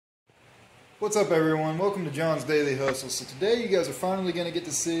What's up everyone, welcome to John's Daily Hustle. So today you guys are finally going to get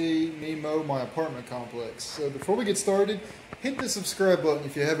to see me mow my apartment complex. So before we get started, hit the subscribe button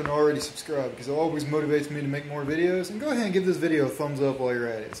if you haven't already subscribed, because it always motivates me to make more videos. And go ahead and give this video a thumbs up while you're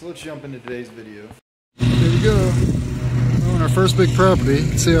at it. So let's jump into today's video. Here we go. We're on our first big property. You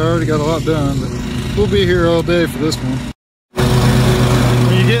can see I already got a lot done, but we'll be here all day for this one.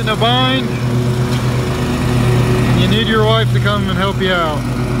 When you get in a bind, you need your wife to come and help you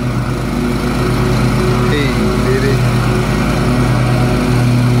out. Hey, baby.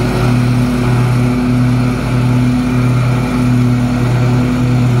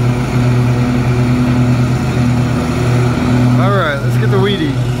 All right, let's get the weed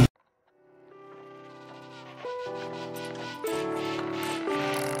eating.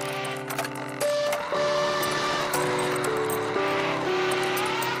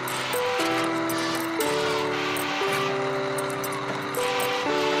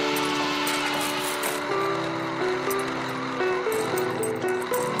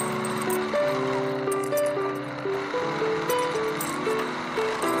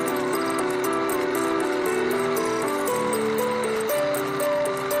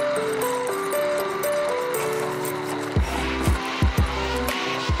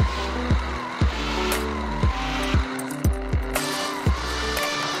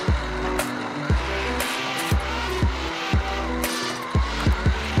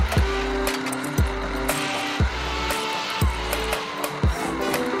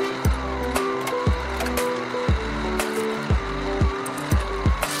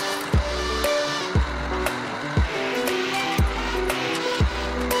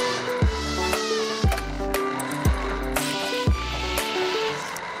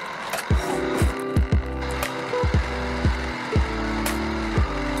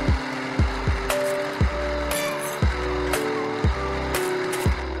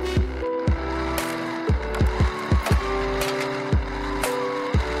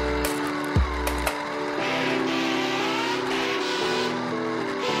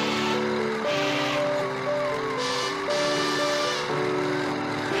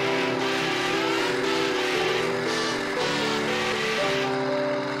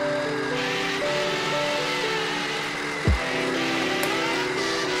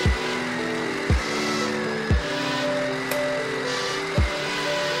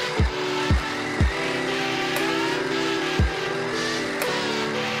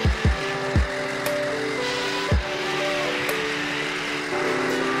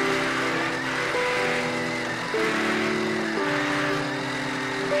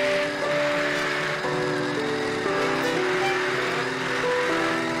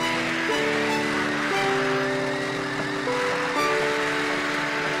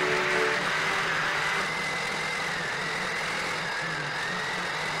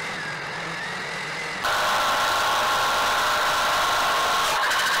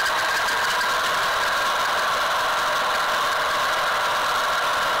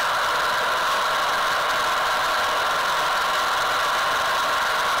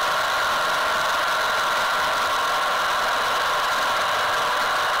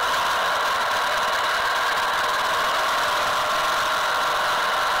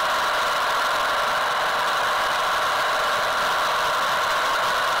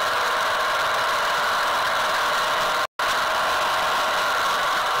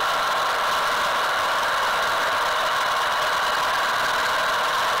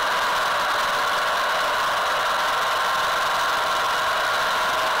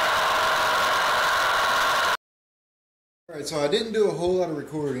 Alright, so I didn't do a whole lot of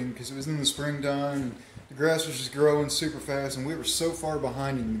recording because it was in the springtime and the grass was just growing super fast and we were so far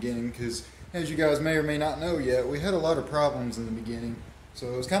behind in the beginning because, as you guys may or may not know yet, we had a lot of problems in the beginning.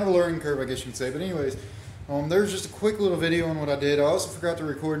 So it was kind of a learning curve, I guess you could say. But anyways, there's just a quick little video on what I did. I also forgot to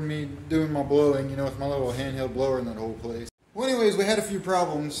record me doing my blowing, you know, with my little handheld blower in that whole place. Well, anyways, we had a few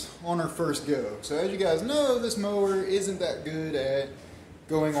problems on our first go. So as you guys know, this mower isn't that good at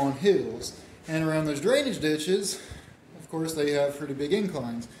going on hills. And around those drainage ditches, of course, they have pretty big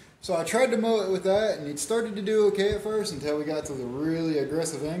inclines. So I tried to mow it with that, and it started to do okay at first until we got to the really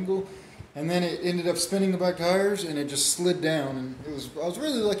aggressive angle. And then it ended up spinning the back tires, and it just slid down. And I was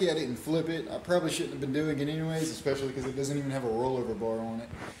really lucky I didn't flip it. I probably shouldn't have been doing it anyways, especially because it doesn't even have a rollover bar on it.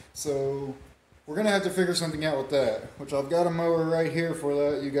 So we're going to have to figure something out with that, which I've got a mower right here for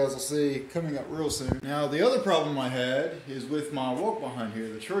that. You guys will see coming up real soon. Now, the other problem I had is with my walk behind here,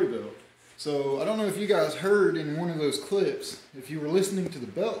 the troy belt. So I don't know if you guys heard in one of those clips, if you were listening to the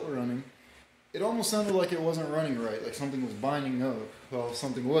belt running, it almost sounded like it wasn't running right, like something was binding up. Well,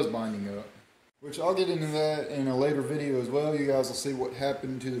 something was binding up. which I'll get into that in a later video as well. You guys will see what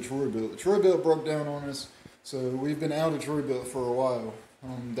happened to the Troy-Bilt. The Troy-Bilt broke down on us, so we've been out of Troy-Bilt for a while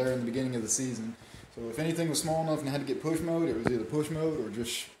there in the beginning of the season. So if anything was small enough and had to get push mowed, it was either push mowed or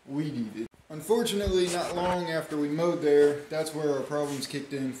just weed eated. Unfortunately, not long after we mowed there, that's where our problems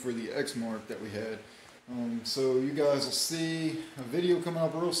kicked in for the X mark that we had. So you guys will see a video coming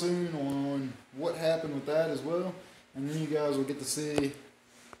up real soon on what happened with that as well. And then you guys will get to see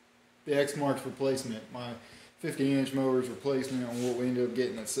the X marks replacement, my 50-inch mower's replacement on what we ended up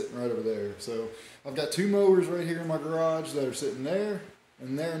getting that's sitting right over there. So I've got 2 mowers right here in my garage that are sitting there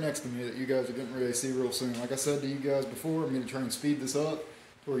and there next to me that you guys are getting ready to see real soon. Like I said to you guys before, I'm going to try and speed this up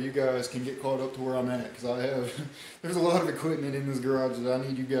to where you guys can get caught up to where I'm at, because I have there's a lot of equipment in this garage that I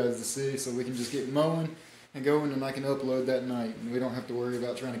need you guys to see, so we can just get mowing and going, and I can upload that night and we don't have to worry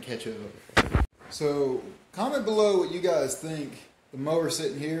about trying to catch up. So comment below what you guys think the mower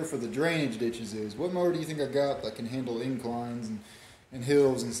sitting here for the drainage ditches is. What mower do you think I got that can handle inclines and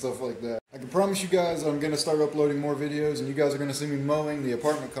hills and stuff like that? I can promise you guys I'm going to start uploading more videos, and you guys are going to see me mowing the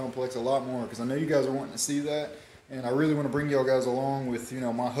apartment complex a lot more, because I know you guys are wanting to see that. And I really want to bring y'all guys along with, you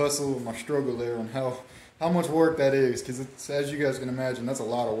know, my hustle and my struggle there on how much work that is. Because it's, as you guys can imagine, that's a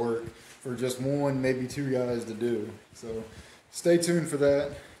lot of work for just 1, maybe 2 guys to do. So stay tuned for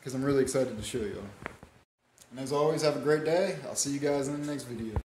that, because I'm really excited to show y'all. And as always, have a great day. I'll see you guys in the next video.